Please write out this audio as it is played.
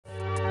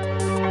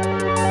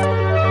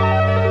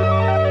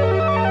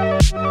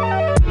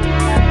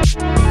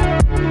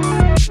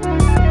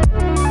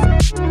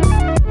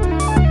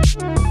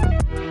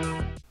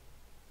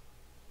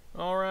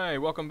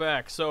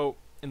back. So,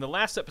 in the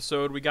last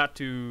episode, we got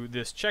to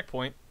this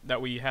checkpoint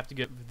that we have to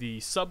get the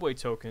subway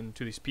token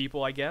to these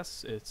people, I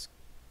guess. It's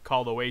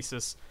called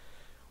Oasis.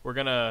 We're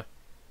gonna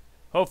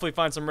hopefully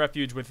find some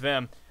refuge with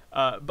them.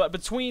 But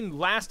between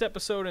last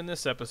episode and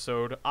this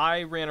episode,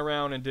 I ran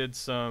around and did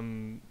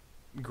some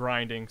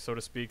grinding, so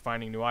to speak,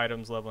 finding new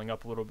items, leveling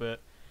up a little bit.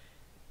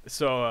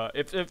 So,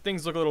 if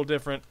things look a little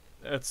different,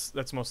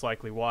 that's most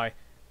likely why.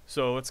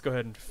 So, let's go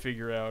ahead and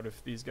figure out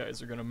if these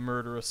guys are gonna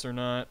murder us or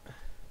not.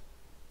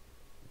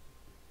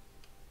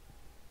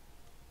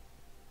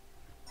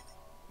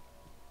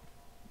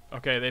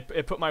 Okay,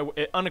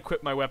 it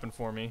unequipped my weapon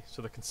for me,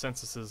 so the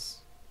consensus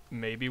is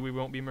maybe we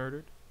won't be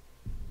murdered.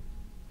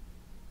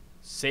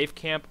 Safe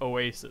Camp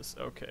Oasis,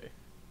 okay.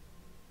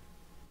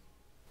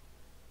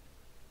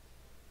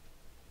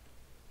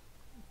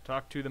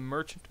 Talk to the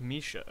merchant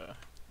Misha.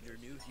 You're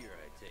new here,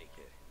 I take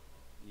it.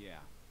 Yeah.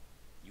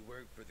 You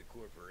work for the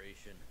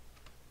corporation?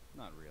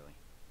 Not really.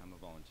 I'm a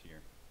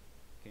volunteer.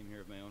 Came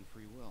here of my own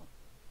free will.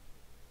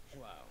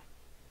 Wow.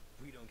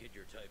 We don't get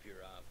your type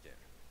here often.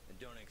 And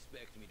don't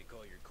expect me to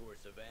call your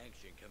course of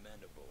action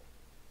commendable.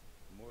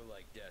 More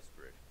like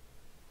desperate.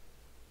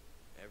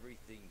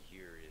 Everything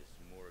here is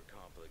more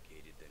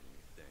complicated than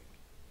you think.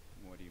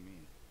 What do you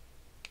mean?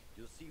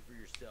 You'll see for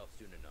yourself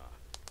soon enough.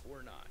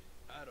 Or not.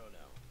 I don't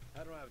know.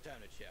 I don't have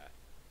time to chat.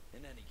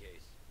 In any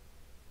case,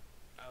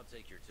 I'll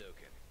take your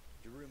token.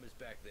 Your room is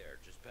back there,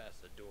 just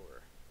past the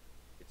door.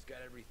 It's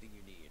got everything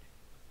you need.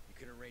 You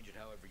can arrange it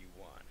however you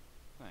want.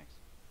 Thanks.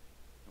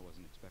 I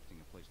wasn't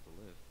expecting a place to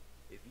live.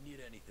 If you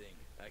need anything,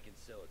 I can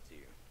sell it to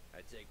you.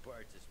 I take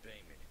parts as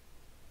payment.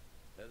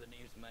 The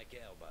name's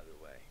Michael, by the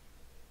way.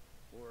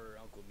 Or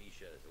Uncle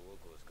Misha, as the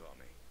locals call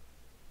me.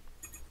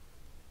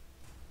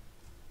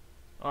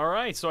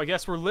 Alright, so I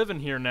guess we're living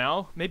here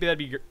now. Maybe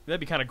that'd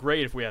be kind of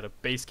great if we had a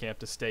base camp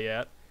to stay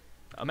at.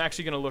 I'm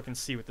actually going to look and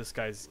see what this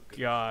guy's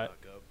got.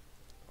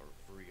 Or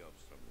free up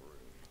some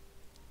room.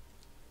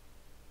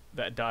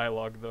 That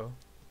dialogue, though.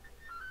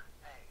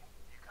 Hey,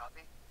 you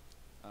copy?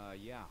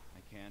 Yeah,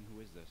 I can. Who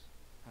is this?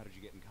 How did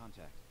you get in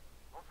contact?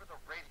 Over the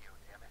radio,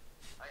 damn it.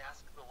 I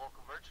asked the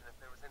local merchant if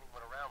there was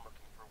anyone around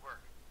looking for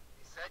work.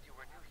 He said you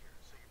were new here,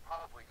 so you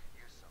probably could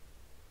use some.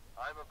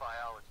 I'm a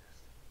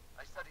biologist.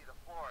 I study the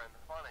flora and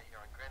the fauna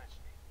here on Greenwich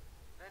Street.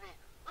 Many...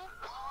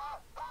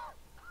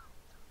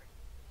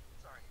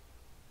 Sorry.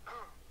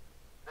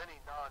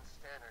 Many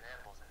non-standard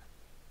animals and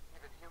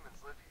even humans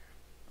live here.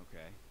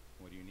 Okay.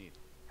 What do you need?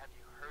 Have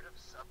you heard of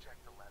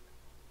Subject 11?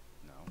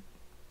 No.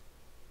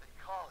 They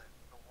call it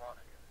the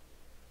water gun.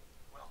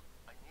 Well,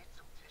 I need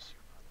some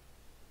tissue from it.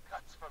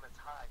 Cuts from its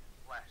hide and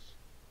flesh.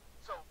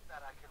 So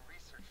that I can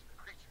research the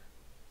creature.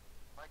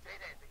 My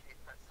data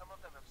indicates that some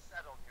of them have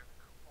settled near the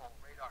Kupol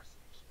radar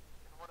station.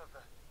 In one of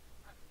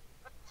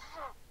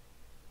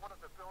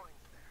the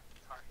buildings there.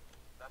 Sorry.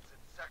 That's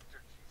in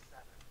Sector G7.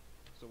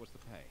 So what's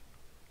the pay?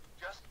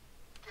 Just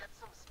get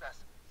some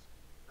specimens.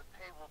 The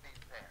pay will be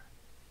fair.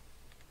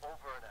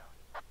 Over and out.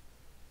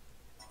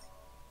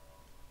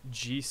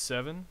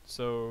 G7,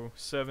 so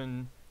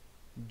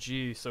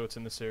 7G, so it's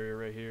in this area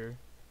right here.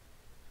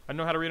 I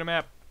know how to read a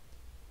map.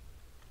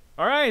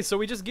 Alright, so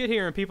we just get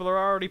here and people are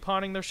already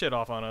pawning their shit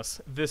off on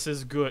us. This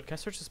is good. Can I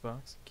search this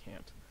box?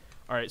 Can't.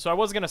 Alright, so I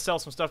was going to sell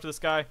some stuff to this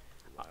guy. A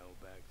while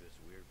back, this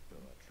weird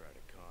fella tried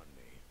to con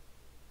me.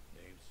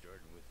 Name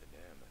started with an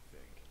M, I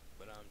think.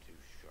 But I'm too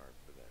sharp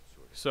for that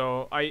sort of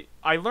So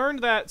I learned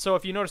that, so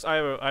if you notice, I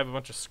have a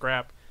bunch of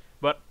scrap.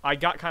 But I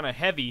got kind of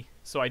heavy,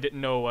 so I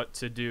didn't know what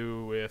to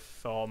do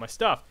with all my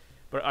stuff.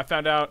 But I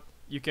found out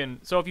you can...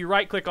 So if you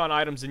right-click on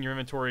items in your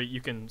inventory,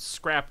 you can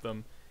scrap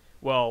them.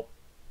 Well,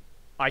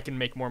 I can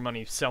make more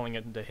money selling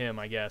it to him,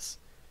 I guess.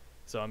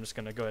 So I'm just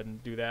going to go ahead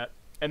and do that.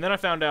 And then I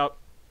found out...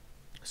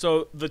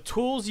 So the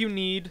tools you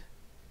need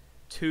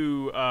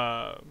to...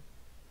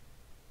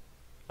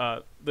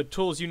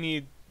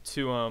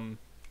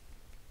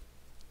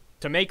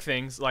 to make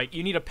things, like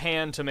you need a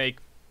pan to make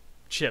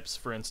chips,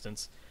 for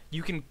instance.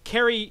 You can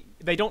carry,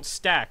 they don't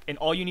stack, and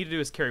all you need to do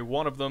is carry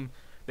one of them.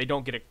 They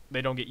don't get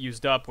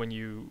used up when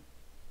you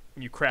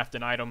craft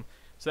an item,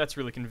 so that's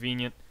really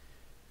convenient.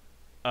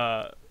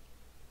 But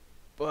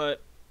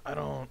I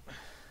don't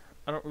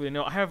really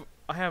know. I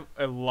have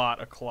a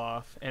lot of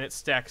cloth, and it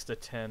stacks to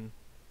 10,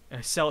 and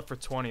I sell it for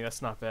 20.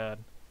 That's not bad.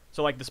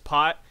 So like this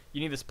pot,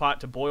 you need this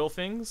pot to boil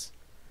things,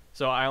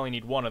 so I only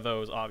need one of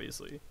those,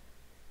 obviously.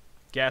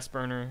 Gas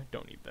burner,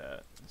 don't need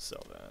that.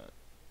 Sell that.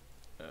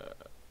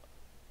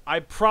 I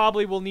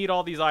probably will need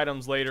all these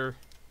items later,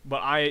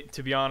 but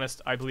to be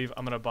honest, I believe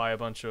I'm gonna buy a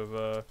bunch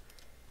of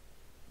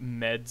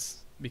meds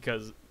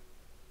because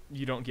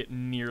you don't get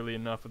nearly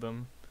enough of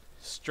them.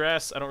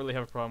 Stress, I don't really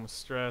have a problem with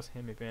stress.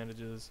 Hand me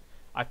bandages.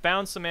 I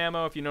found some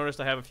ammo. If you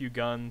noticed, I have a few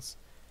guns.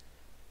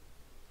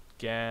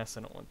 Gas,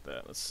 I don't want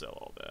that. Let's sell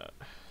all that.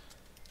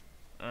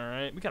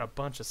 Alright, we got a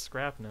bunch of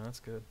scrap now.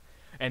 That's good.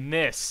 And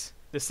this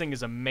thing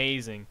is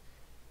amazing.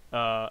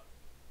 I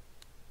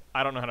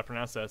don't know how to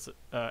pronounce that. It's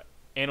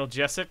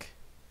analgesic,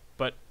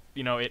 but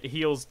you know, it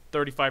heals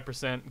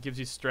 35%, gives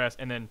you stress,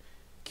 and then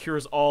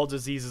cures all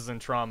diseases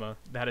and trauma.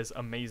 That is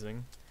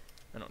amazing.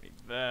 I don't need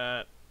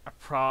that.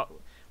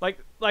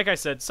 Like I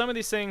said, some of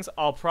these things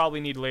I'll probably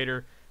need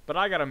later, but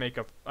I gotta make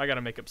up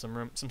some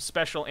room. Some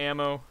special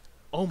ammo.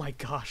 Oh my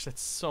gosh,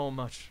 that's so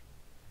much.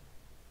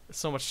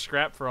 So much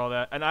scrap for all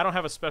that, and I don't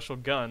have a special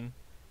gun,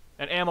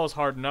 and ammo's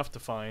hard enough to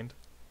find.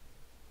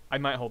 I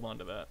might hold on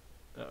to that.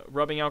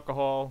 Rubbing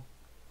alcohol.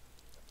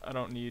 I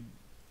don't need.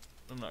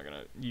 I'm not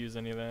gonna use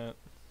any of that.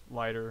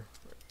 Lighter.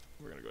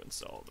 We're gonna go ahead and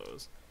sell all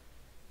those.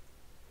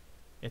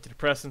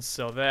 Antidepressants.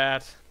 Sell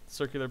that.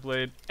 Circular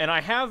blade. And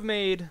I have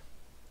made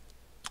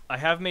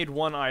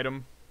one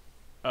item.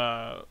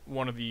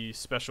 One of the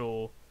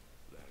special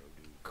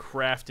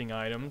crafting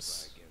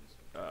items.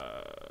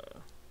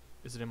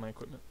 Is it in my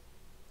equipment?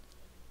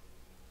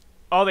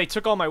 Oh, they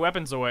took all my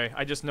weapons away.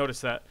 I just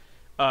noticed that.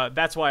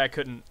 That's why I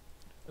couldn't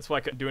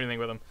do anything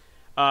with them.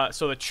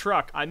 So the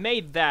truck, I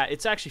made that.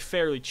 It's actually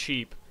fairly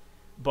cheap,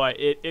 but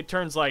it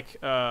turns like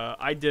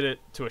I did it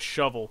to a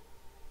shovel,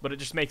 but it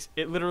just makes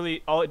it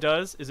literally all it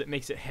does is it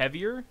makes it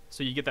heavier,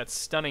 so you get that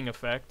stunning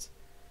effect.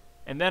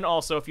 And then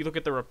also, if you look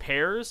at the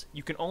repairs,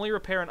 you can only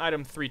repair an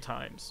item 3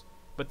 times.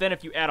 But then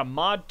if you add a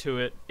mod to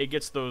it, it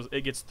gets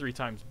 3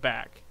 times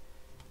back,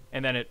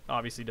 and then it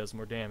obviously does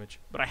more damage.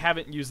 But I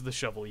haven't used the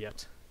shovel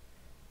yet.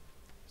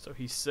 So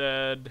he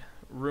said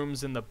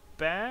rooms in the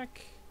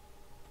back.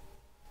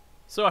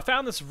 So I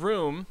found this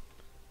room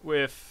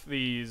with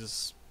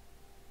these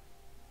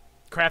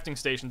crafting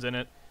stations in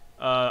it.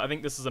 I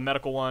think this is a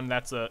medical one.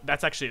 That's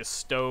actually a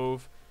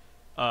stove.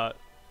 I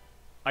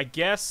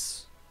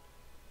guess.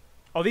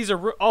 Oh, these are.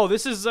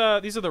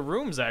 These are the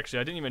rooms. Actually,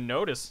 I didn't even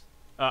notice.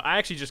 I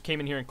actually just came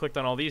in here and clicked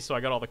on all these, so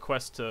I got all the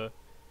quests to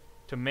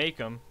make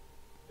them.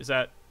 Is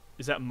that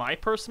my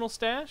personal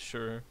stash,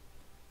 or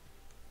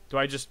do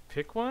I just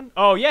pick one?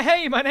 Oh yeah,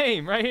 hey, my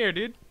name right here,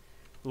 dude.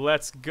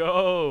 Let's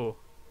go.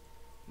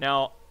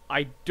 Now,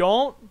 I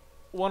don't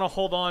want to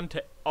hold on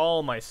to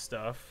all my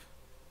stuff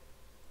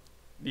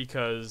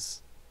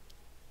because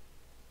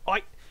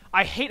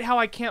I hate how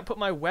I can't put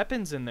my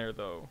weapons in there,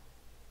 though.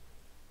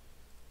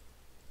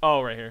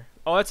 Oh, right here.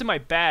 Oh, that's in my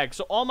bag.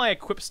 So all my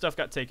equipped stuff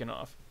got taken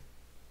off.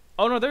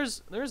 Oh, no,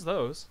 there's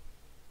those.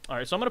 All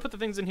right, so I'm going to put the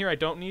things in here I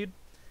don't need.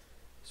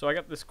 So I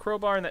got this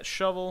crowbar and that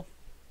shovel.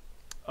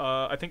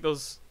 I think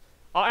those...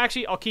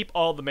 I'll keep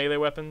all the melee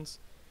weapons.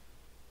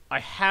 I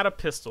had a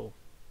pistol.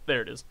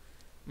 There it is.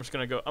 I'm just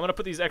gonna go. I'm gonna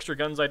put these extra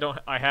guns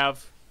I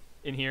have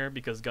in here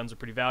because guns are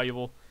pretty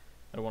valuable.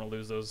 I don't want to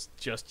lose those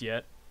just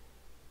yet.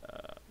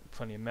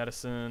 Plenty of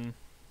medicine.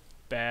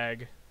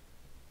 Bag.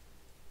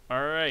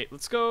 All right,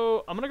 let's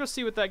go. I'm gonna go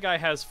see what that guy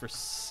has for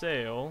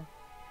sale.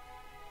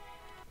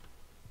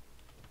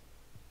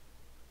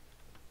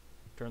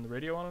 Turn the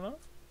radio on and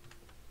off.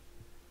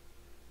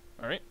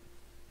 All right.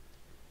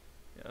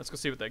 Yeah, let's go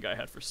see what that guy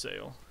had for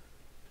sale.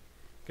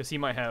 Because he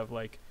might have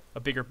like a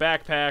bigger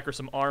backpack or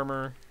some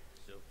armor.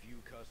 So few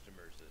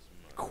customers this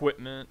month.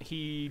 Equipment.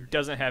 He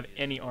doesn't have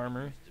any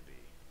armor.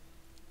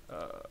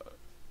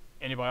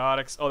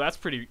 Antibiotics. Oh, that's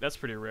pretty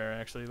rare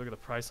actually. Look at the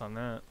price on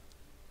that.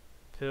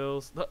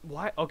 Pills.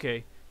 Why?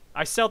 Okay.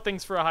 I sell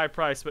things for a high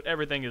price, but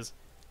everything is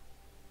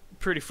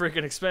pretty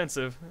freaking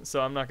expensive. So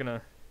I'm not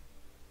gonna.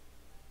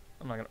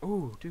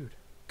 Ooh, dude.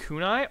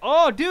 Kunai?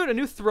 Oh, dude, a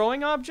new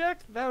throwing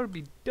object? That would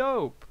be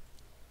dope.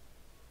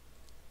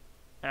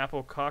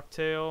 Apple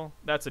cocktail.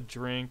 That's a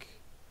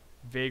drink.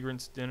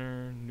 Vagrant's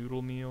dinner.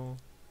 Noodle meal.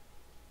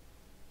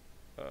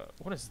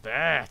 What is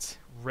that?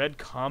 Red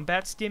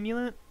combat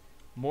stimulant?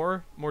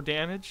 More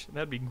damage?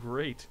 That'd be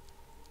great.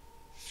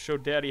 Show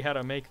Daddy how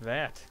to make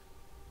that.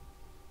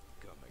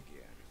 Come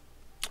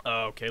again.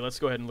 Okay, let's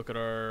go ahead and look at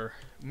our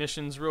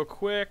missions real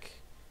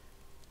quick.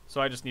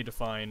 So I just need to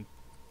find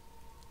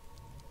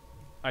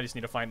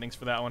things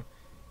for that one.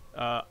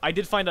 I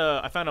found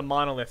a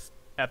monolith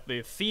at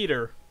the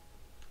theater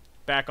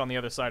back on the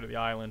other side of the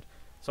island.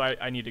 So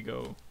I need to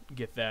go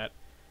get that.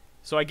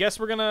 So I guess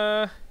we're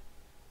gonna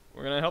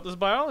help this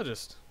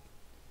biologist.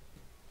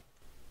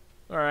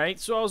 Alright,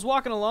 so I was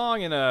walking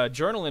along and a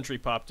journal entry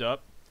popped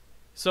up.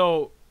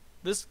 So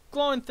this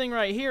glowing thing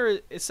right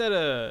here, it said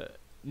a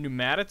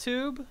pneumatic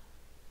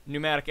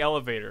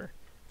elevator.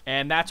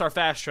 And that's our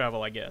fast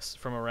travel, I guess,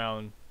 from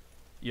around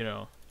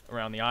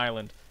the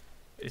island.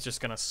 It's just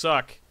gonna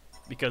suck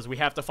because we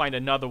have to find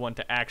another one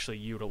to actually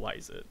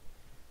utilize it.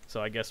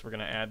 So I guess we're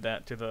gonna add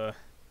that to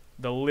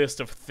the list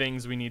of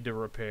things we need to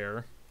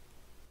repair.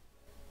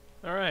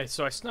 Alright,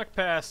 so I snuck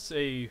past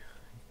a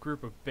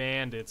group of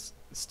bandits.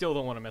 Still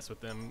don't want to mess with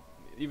them.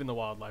 Even the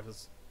wildlife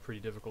is pretty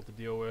difficult to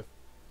deal with.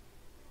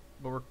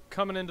 But we're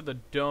coming into the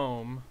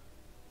dome,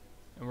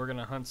 and we're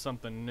gonna hunt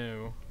something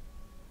new.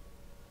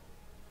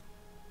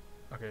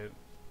 Okay,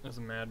 there's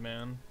a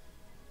madman.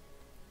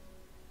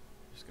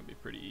 It's gonna be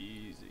pretty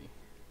easy.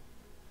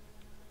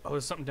 Oh,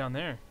 there's something down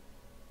there.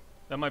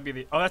 That might be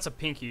the... Oh, that's a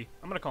pinky.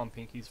 I'm gonna call them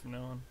pinkies from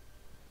now on.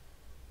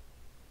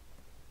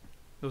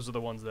 Those are the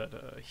ones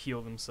that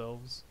heal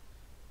themselves.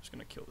 I'm just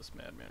gonna kill this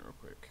madman real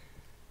quick.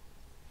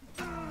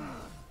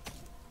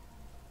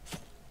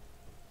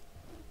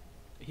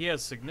 He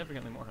has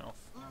significantly more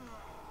health.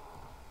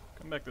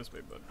 Come back this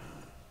way, bud.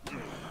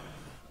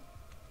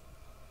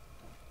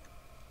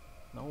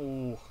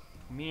 No.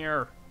 Come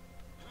here.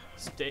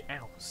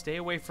 Stay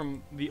away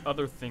from the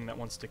other thing that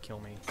wants to kill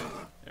me.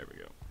 There we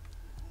go.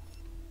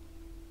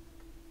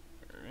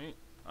 Alright.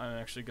 I'm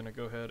actually going to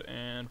go ahead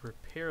and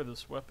repair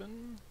this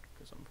weapon,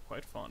 because I'm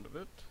quite fond of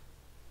it.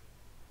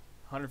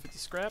 150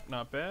 scrap,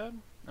 not bad.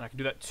 And I can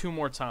do that 2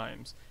 more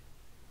times.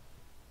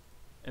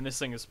 And this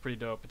thing is pretty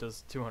dope. It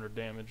does 200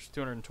 damage.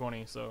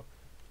 220, so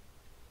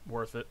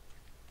worth it.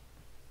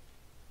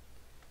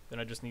 Then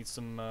I just need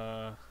some,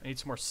 I need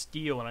some more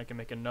steel, and I can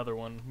make another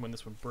one when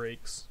this one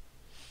breaks.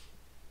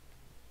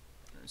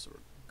 Alright, so we're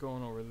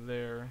going over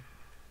there.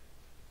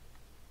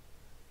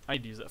 I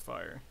need to use that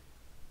fire.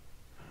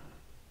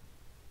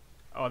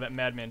 Oh, that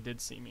madman did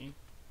see me.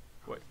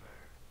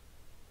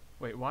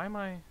 Wait, why am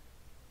I...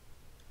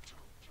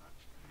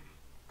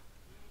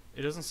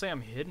 It doesn't say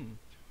I'm hidden.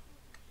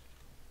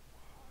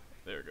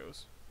 There it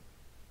goes.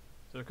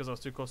 Is it because I was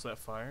too close to that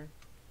fire?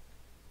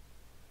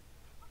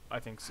 I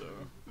think so.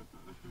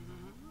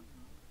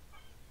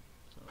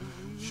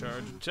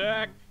 Charge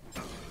attack!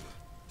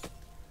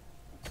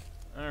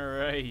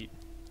 Alright.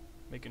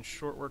 Making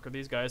short work of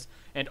these guys.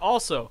 And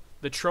also,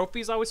 the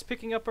trophies I was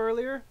picking up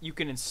earlier, you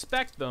can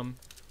inspect them,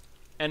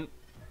 and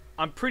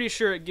I'm pretty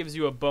sure it gives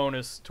you a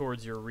bonus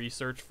towards your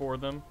research for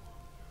them.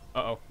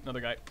 Uh-oh, another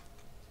guy.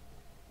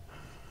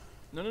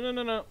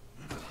 No.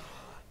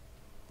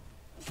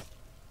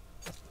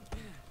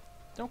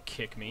 Don't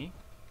kick me.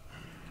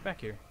 Get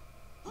back here.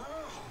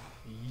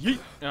 Yeet!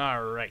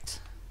 Alright.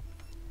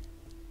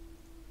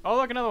 Oh,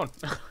 look, another one!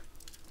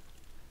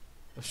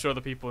 Let's show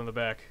the people in the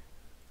back.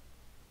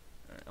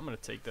 Alright, I'm gonna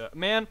take that.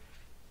 Man,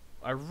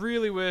 I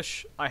really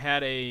wish I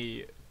had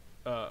a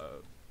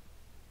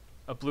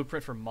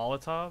blueprint for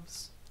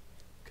Molotovs,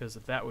 because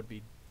that would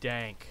be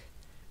dank.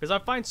 Because I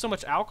find so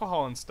much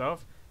alcohol and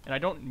stuff, and I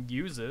don't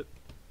use it.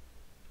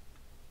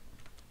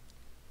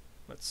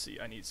 Let's see,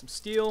 I need some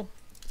steel.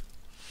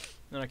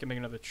 Then I can make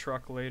another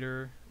truck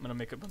later. I'm gonna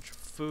make a bunch of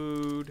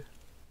food.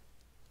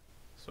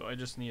 So I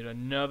just need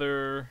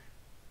another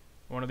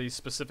one of these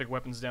specific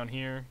weapons down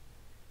here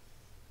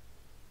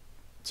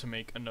to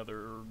make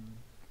another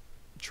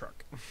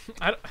truck.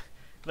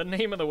 The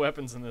name of the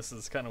weapons in this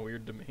is kind of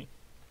weird to me.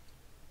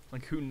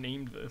 Like, who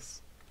named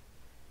this?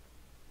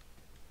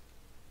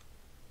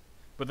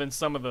 But then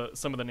some of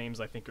the names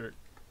I think are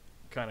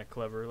kind of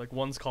clever. Like,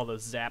 one's called a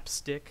zap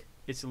stick.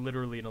 It's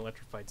literally an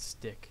electrified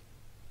stick.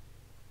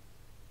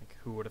 Like,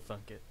 who would have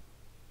thunk it?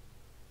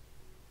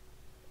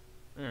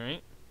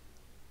 Alright.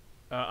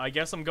 I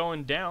guess I'm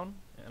going down,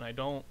 and I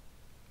don't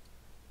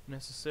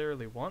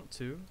necessarily want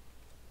to.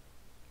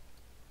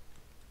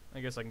 I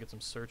guess I can get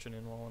some searching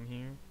in while I'm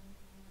here.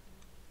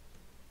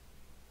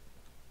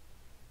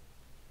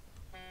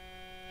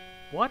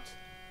 What?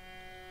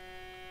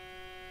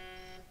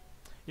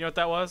 You know what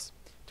that was?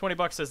 20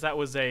 bucks says that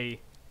was a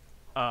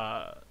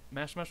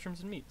mashed mushrooms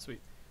and meat.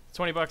 Sweet.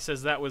 20 bucks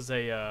says that was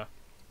a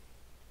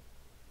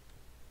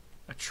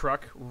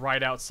truck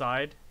right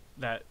outside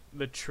that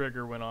the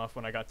trigger went off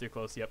when I got too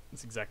close. Yep,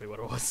 that's exactly what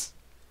it was.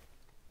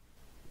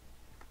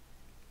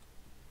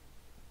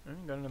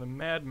 Alright, got another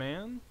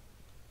madman.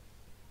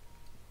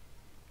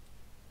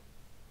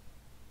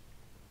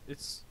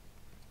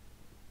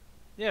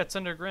 Yeah, it's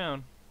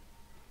underground.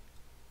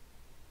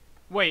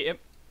 Wait,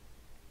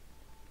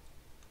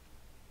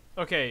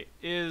 okay,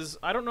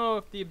 I don't know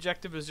if the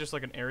objective is just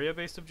like an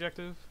area-based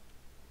objective,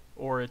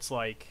 or it's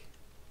like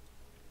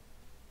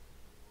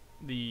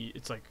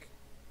it's like,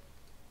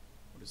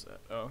 what is that?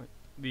 Oh,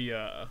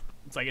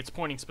 it's like it's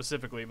pointing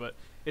specifically, but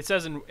it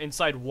says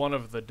inside one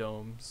of the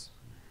domes.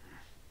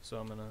 So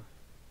I'm gonna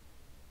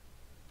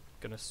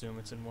assume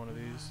it's in one of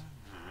these.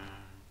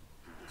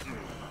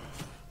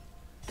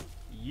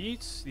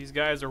 Yeet! These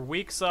guys are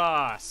weak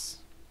sauce.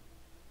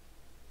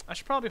 I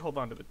should probably hold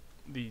on to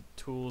the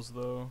tools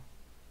though.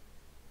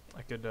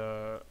 I could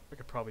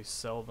probably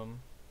sell them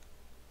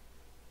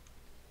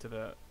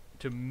to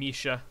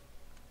Misha.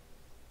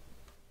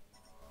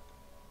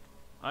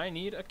 I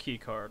need a key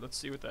card. Let's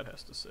see what that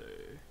has to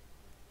say.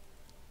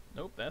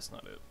 Nope, that's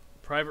not it.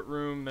 Private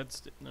room.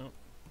 Nope.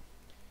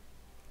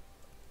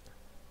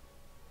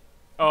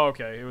 Oh,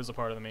 okay. It was a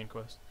part of the main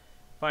quest.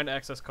 Find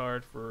access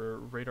card for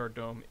radar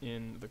dome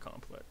in the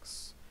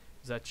complex.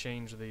 Does that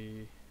change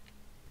the...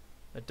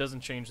 That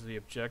doesn't change the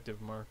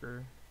objective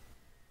marker.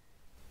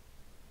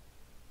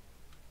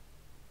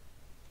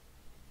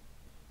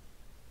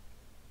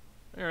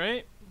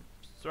 Alright.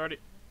 Started.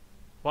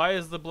 Why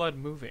is the blood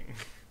moving?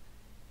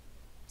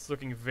 It's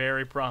looking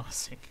very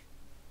promising.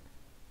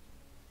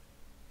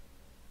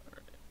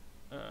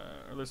 Alright.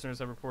 Our listeners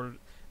have reported...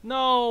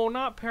 No,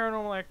 not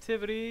paranormal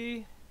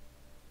activity.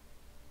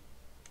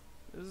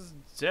 This is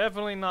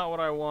definitely not what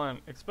I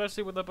want,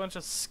 especially with a bunch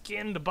of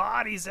skinned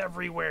bodies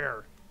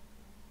everywhere.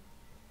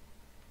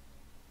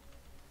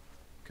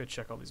 Could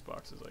check all these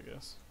boxes, I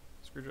guess.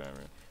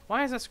 Screwdriver.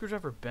 Why is that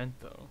screwdriver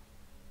bent, though?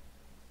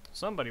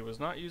 Somebody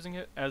was not using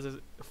it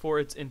for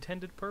its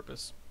intended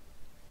purpose.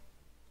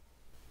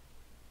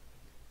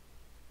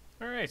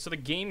 Alright, so the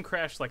game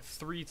crashed like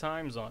 3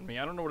 times on me.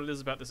 I don't know what it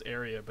is about this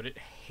area, but it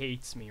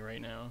hates me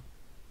right now.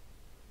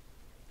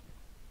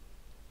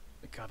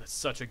 God, that's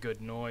such a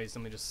good noise.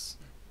 Let me just...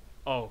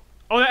 Oh.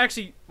 Oh, that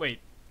actually... Wait.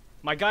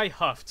 My guy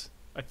huffed.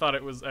 I thought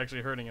it was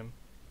actually hurting him.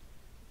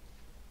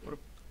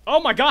 Oh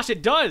my gosh,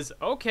 it does!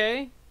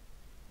 Okay.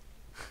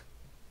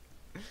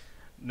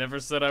 Never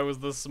said I was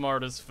the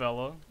smartest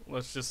fella.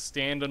 Let's just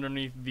stand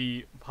underneath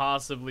the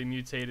possibly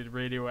mutated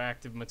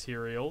radioactive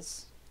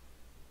materials.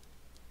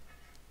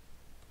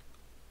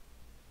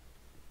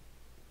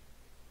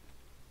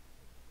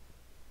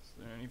 Is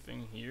there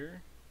anything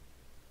here?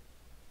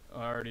 Oh,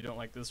 I already don't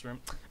like this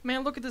room.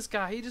 Man, look at this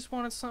guy. He just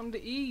wanted something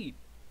to eat.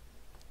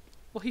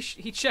 Well,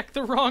 he checked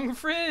the wrong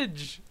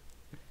fridge.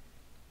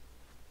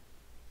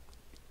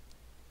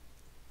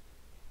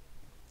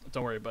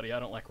 Don't worry, buddy. I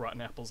don't like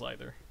rotten apples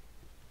either.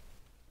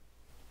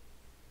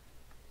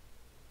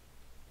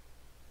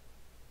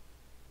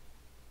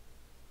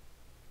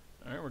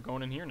 Alright, we're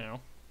going in here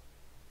now.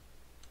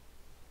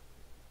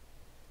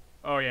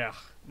 Oh yeah,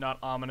 not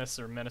ominous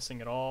or menacing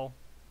at all.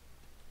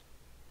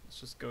 Let's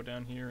just go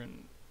down here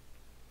and...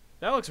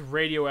 That looks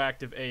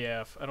radioactive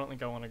AF. I don't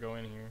think I want to go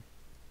in here.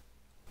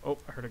 Oh,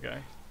 I heard a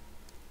guy.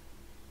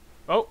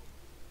 Oh!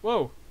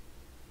 Whoa!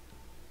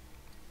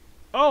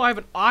 Oh, I have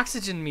an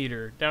oxygen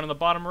meter down in the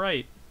bottom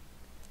right.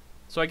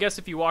 So I guess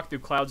if you walk through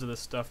clouds of this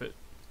stuff, it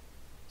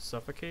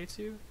suffocates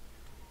you?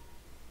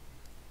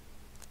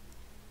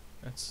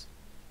 That's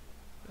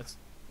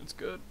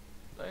good.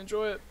 I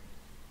enjoy it.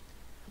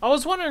 I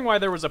was wondering why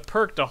there was a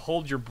perk to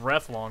hold your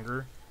breath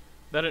longer.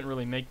 That didn't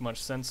really make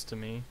much sense to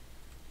me.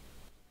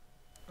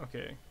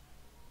 Okay.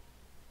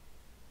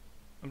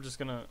 I'm just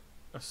gonna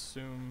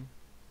assume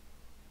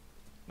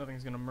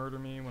nothing's gonna murder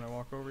me when I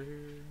walk over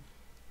here.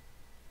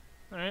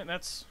 Alright,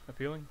 that's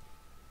appealing.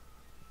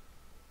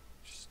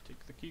 Just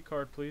take the key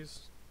card,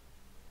 please.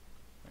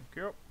 Thank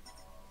you.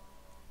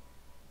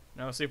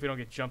 Now let's see if we don't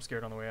get jump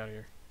scared on the way out of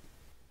here.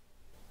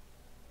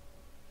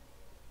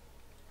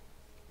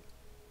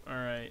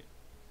 Alright.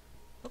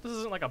 Hope this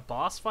isn't like a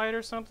boss fight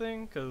or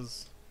something,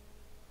 because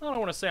I don't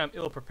want to say I'm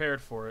ill prepared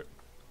for it.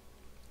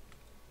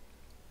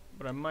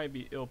 But I might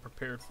be ill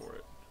prepared for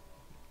it.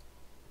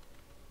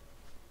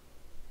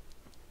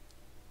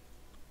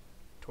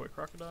 Toy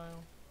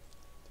crocodile.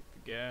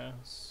 Take the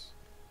gas.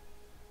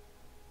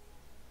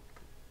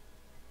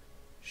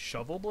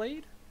 Shovel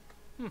blade?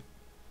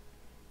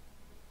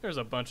 There's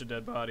a bunch of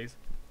dead bodies.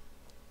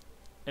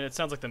 And it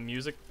sounds like the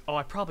music... Oh,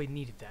 I probably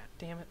needed that.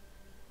 Damn it.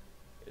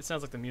 It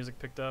sounds like the music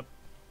picked up.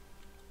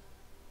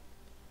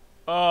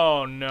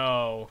 Oh,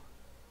 no.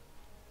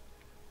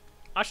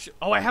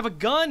 Oh, I have a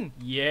gun!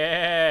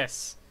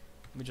 Yes!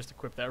 Let me just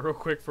equip that real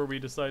quick before we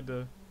decide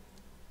to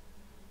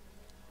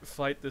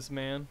fight this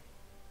man.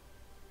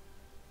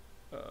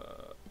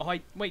 Oh,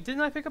 wait, didn't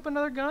I pick up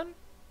another gun?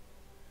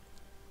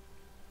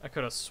 I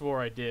could have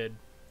swore I did.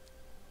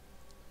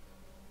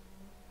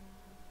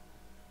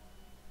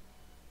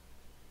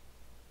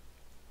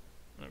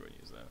 I'm not gonna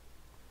use that.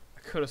 I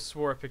could have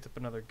swore I picked up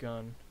another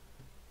gun.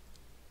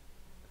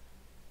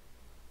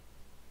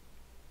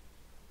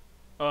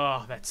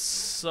 Oh, that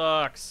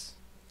sucks.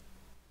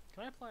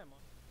 Can I apply a mod?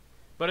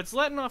 But it's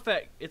letting off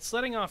that... It's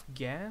letting off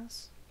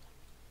gas?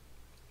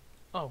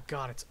 Oh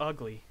god, it's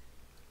ugly.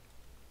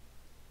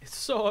 It's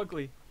so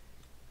ugly.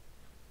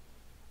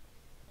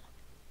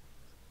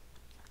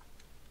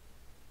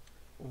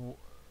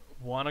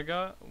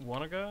 Wanaga?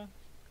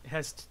 It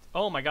has...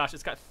 Oh my gosh,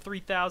 it's got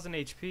 3,000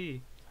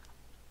 HP.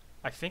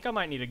 I think I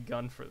might need a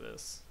gun for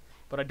this.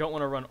 But I don't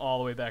want to run all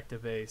the way back to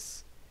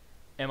base.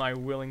 Am I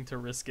willing to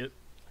risk it?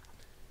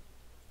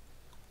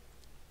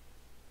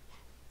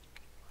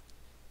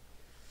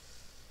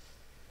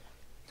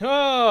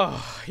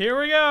 Oh, here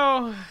we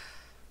go.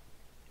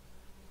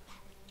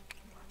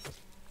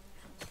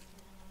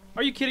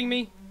 Are you kidding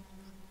me?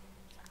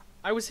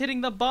 I was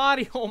hitting the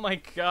body. Oh my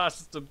gosh,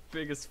 it's the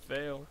biggest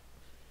fail.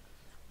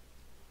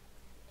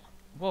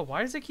 Whoa,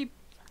 why does it keep...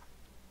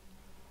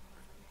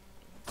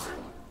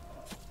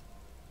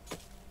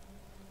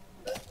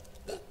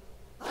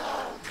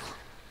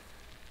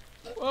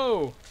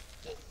 Whoa.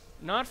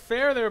 Not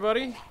fair there,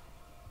 buddy.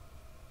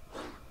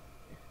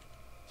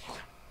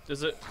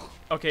 Does it...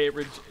 Okay,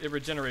 it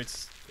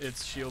regenerates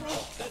its shield.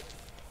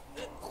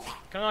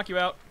 Can I knock you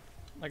out?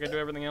 Like I do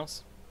everything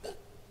else?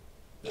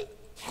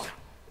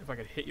 If I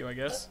could hit you, I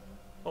guess.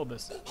 Hold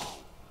this.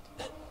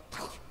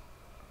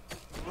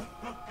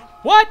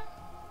 What?!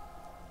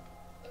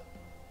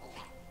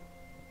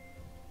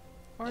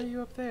 Why are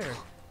you up there?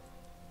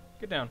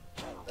 Get down.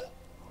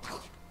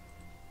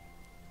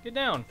 Get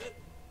down.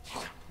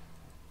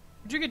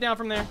 Would you get down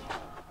from there?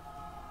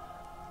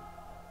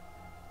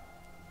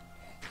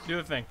 Do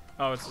the thing.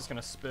 Oh, it's just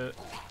gonna spit.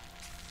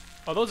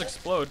 Oh, those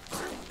explode.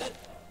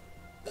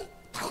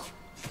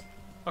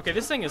 Okay,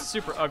 this thing is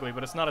super ugly,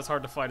 but it's not as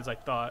hard to fight as I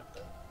thought.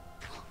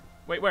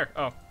 Wait, where?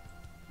 Oh.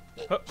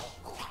 Huh.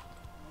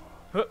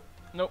 Huh.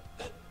 Nope.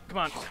 Come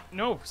on.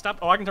 No, stop.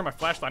 Oh, I can turn my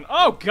flashlight on.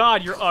 Oh,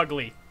 God, you're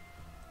ugly.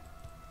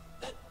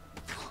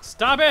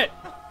 Stop it!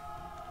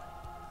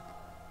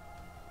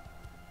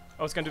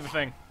 Oh, it's gonna do the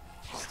thing.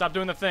 Stop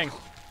doing the thing.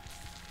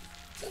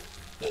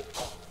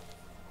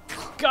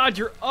 God,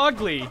 you're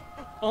ugly!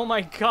 Oh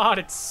my god,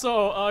 it's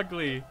so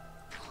ugly.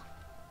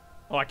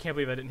 Oh, I can't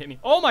believe that didn't hit me.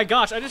 Oh my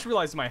gosh, I just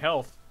realized my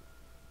health.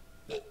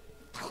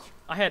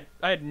 I had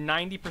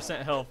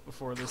 90% health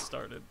before this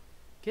started.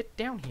 Get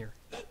down here.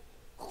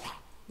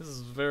 This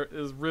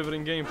is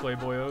riveting gameplay,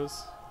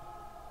 boyos.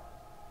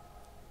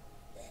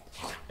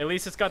 At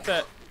least it's got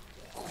that.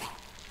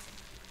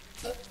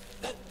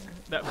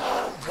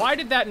 Why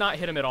did that not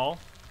hit him at all?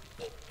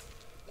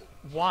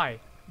 Why?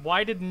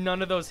 Why did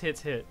none of those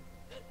hits hit?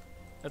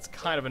 That's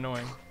kind of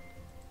annoying.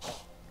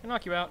 Can I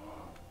knock you out?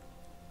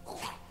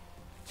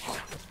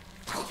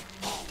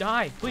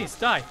 Die, please,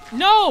 die.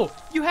 No!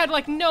 You had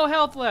like no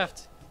health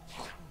left.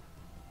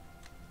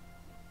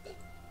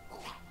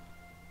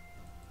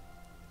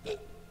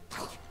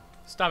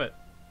 Stop it.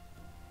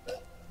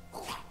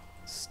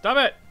 Stop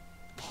it.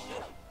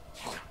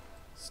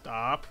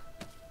 Stop.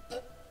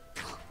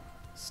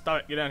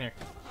 Stop it, get down here.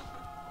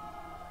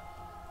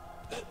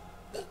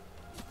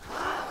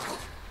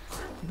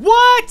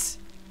 What?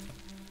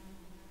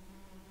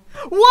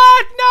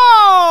 What?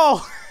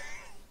 No!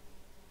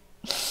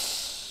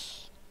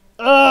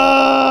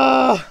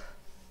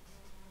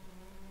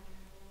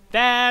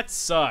 That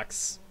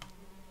sucks.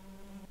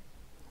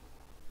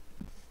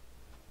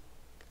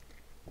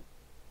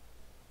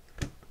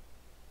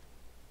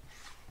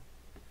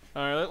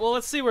 Alright, well,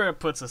 let's see where it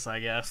puts us, I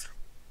guess.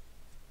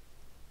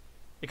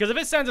 Because if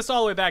it sends us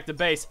all the way back to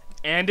base,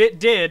 and it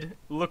did,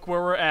 look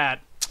where we're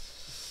at.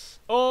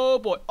 Oh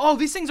boy. Oh,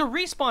 these things are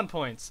respawn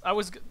points.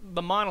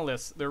 The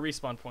monoliths, they're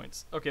respawn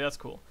points. Okay, that's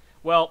cool.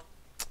 Well,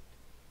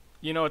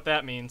 you know what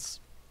that means.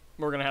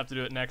 We're gonna have to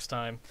do it next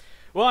time.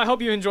 Well, I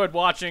hope you enjoyed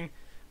watching.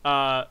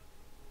 That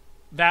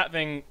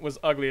thing was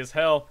ugly as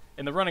hell,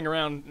 and the running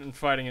around and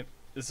fighting it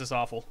is just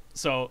awful.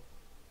 So,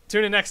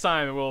 tune in next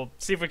time, and we'll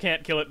see if we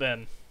can't kill it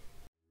then.